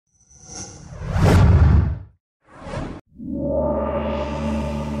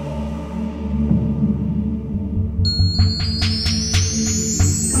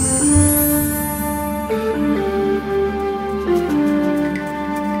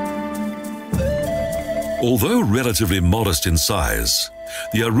Although relatively modest in size,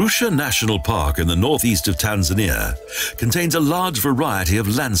 the Arusha National Park in the northeast of Tanzania contains a large variety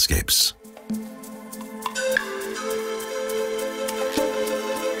of landscapes.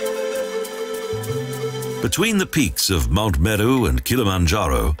 Between the peaks of Mount Meru and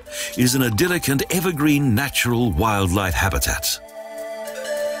Kilimanjaro is an idyllic and evergreen natural wildlife habitat.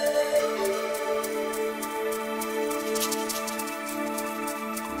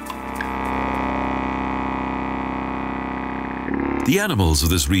 The animals of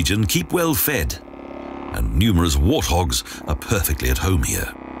this region keep well fed, and numerous warthogs are perfectly at home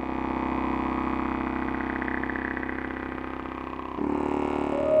here.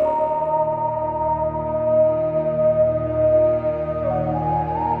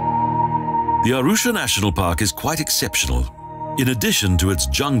 The Arusha National Park is quite exceptional. In addition to its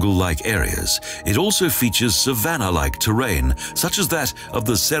jungle-like areas, it also features savanna-like terrain, such as that of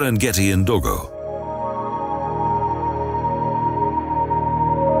the Serengeti in Dogo.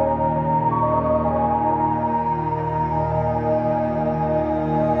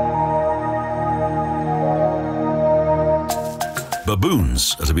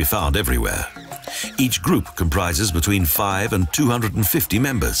 Baboons are to be found everywhere. Each group comprises between 5 and 250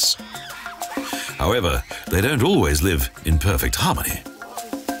 members. However, they don't always live in perfect harmony.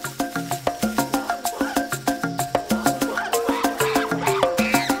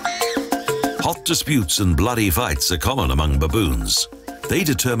 Hot disputes and bloody fights are common among baboons. They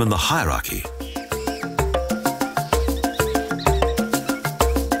determine the hierarchy.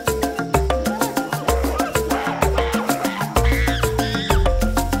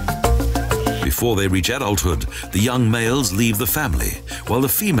 Before they reach adulthood, the young males leave the family, while the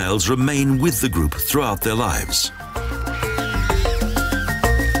females remain with the group throughout their lives.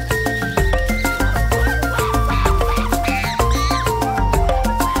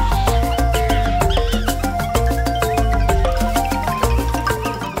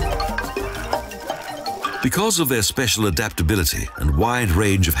 Because of their special adaptability and wide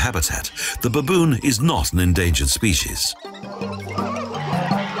range of habitat, the baboon is not an endangered species.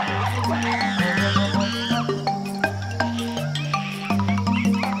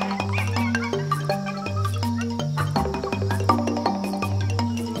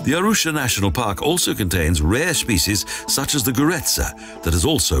 The Arusha National Park also contains rare species such as the guretza that is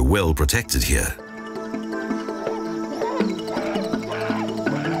also well protected here.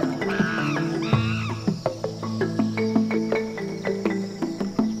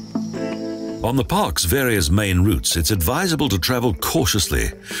 On the park's various main routes, it's advisable to travel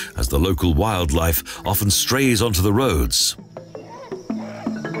cautiously, as the local wildlife often strays onto the roads.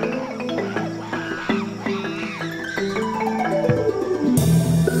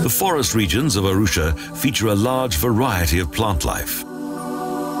 The forest regions of Arusha feature a large variety of plant life.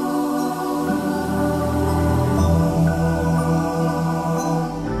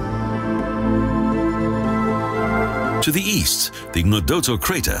 To the east, the Ngodoto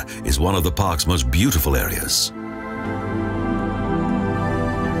crater is one of the park's most beautiful areas.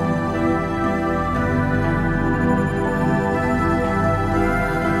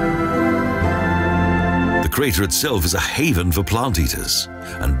 The crater itself is a haven for plant eaters,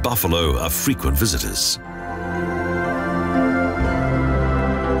 and buffalo are frequent visitors.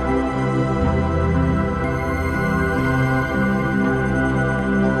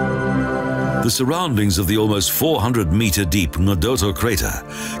 The surroundings of the almost 400-meter deep Ngodoto crater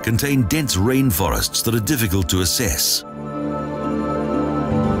contain dense rainforests that are difficult to assess.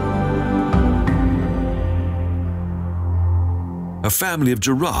 A family of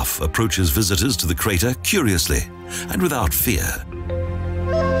giraffe approaches visitors to the crater curiously and without fear.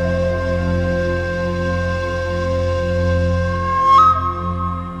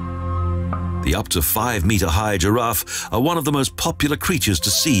 The up to 5-meter high giraffe are one of the most popular creatures to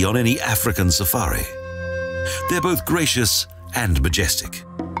see on any African safari. They're both gracious and majestic.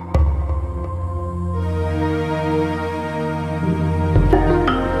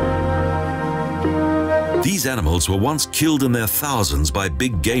 These animals were once killed in their thousands by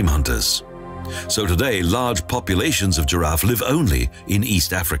big game hunters. So today, large populations of giraffe live only in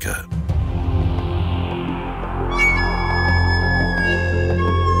East Africa.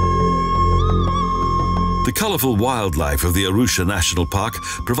 The colourful wildlife of the Arusha National Park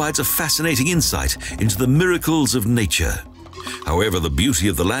provides a fascinating insight into the miracles of nature. However, the beauty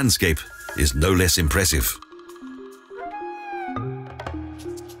of the landscape is no less impressive.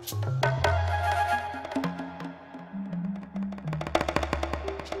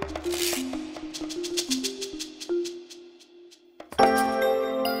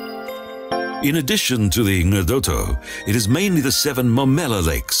 In addition to the Ng'odoto, it is mainly the 7 Momella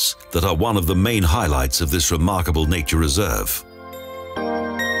lakes that are one of the main highlights of this remarkable nature reserve.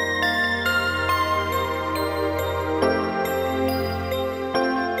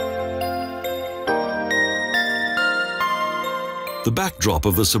 The backdrop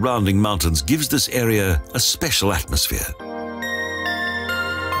of the surrounding mountains gives this area a special atmosphere.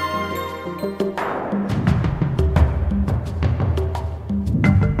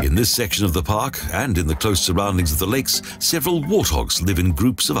 In this section of the park, and in the close surroundings of the lakes, several warthogs live in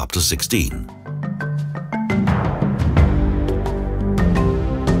groups of up to 16.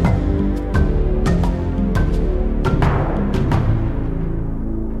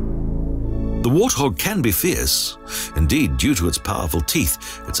 The warthog can be fierce. Indeed, due to its powerful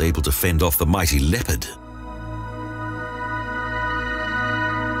teeth, it's able to fend off the mighty leopard.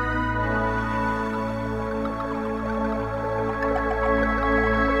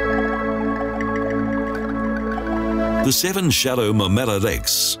 The 7 shallow Momella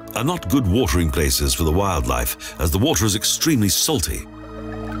lakes are not good watering places for the wildlife, as the water is extremely salty.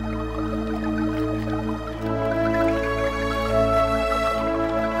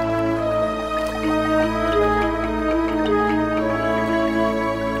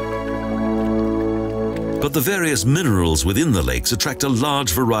 But the various minerals within the lakes attract a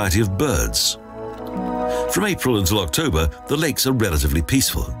large variety of birds. From April until October, the lakes are relatively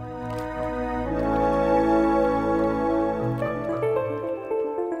peaceful.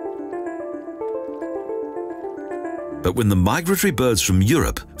 But when the migratory birds from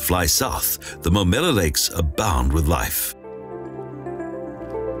Europe fly south, the Momella lakes abound with life.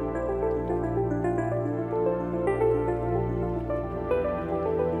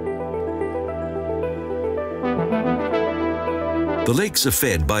 The lakes are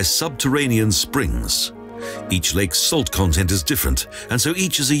fed by subterranean springs. Each lake's salt content is different, and so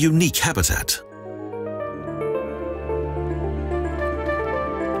each is a unique habitat.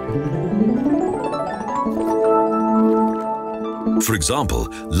 For example,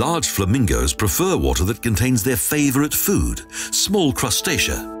 large flamingos prefer water that contains their favorite food, small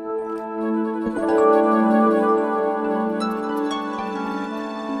crustacea.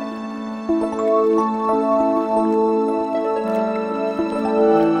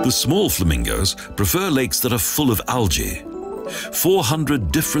 The small flamingos prefer lakes that are full of algae.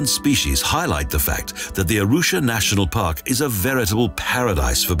 400 different species highlight the fact that the Arusha National Park is a veritable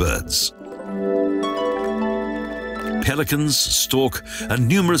paradise for birds. Pelicans, stork, and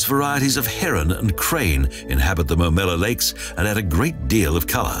numerous varieties of heron and crane inhabit the Momella lakes and add a great deal of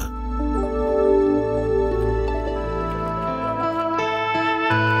colour.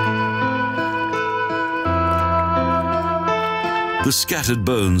 The scattered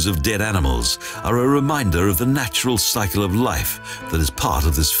bones of dead animals are a reminder of the natural cycle of life that is part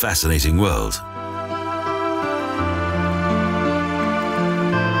of this fascinating world.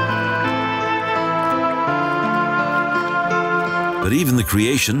 But even the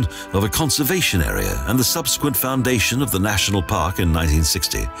creation of a conservation area and the subsequent foundation of the national park in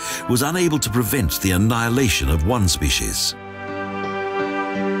 1960 was unable to prevent the annihilation of one species.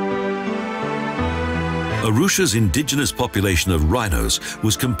 Arusha's indigenous population of rhinos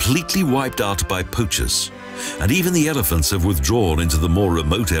was completely wiped out by poachers, and even the elephants have withdrawn into the more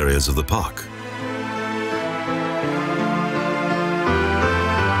remote areas of the park.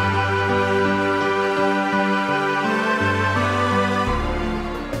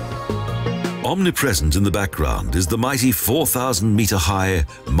 Omnipresent in the background is the mighty 4,000-meter-high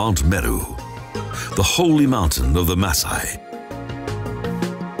Mount Meru, the holy mountain of the Maasai.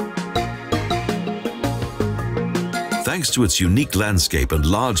 Thanks to its unique landscape and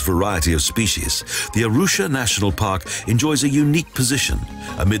large variety of species, the Arusha National Park enjoys a unique position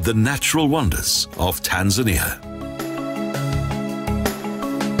amid the natural wonders of Tanzania.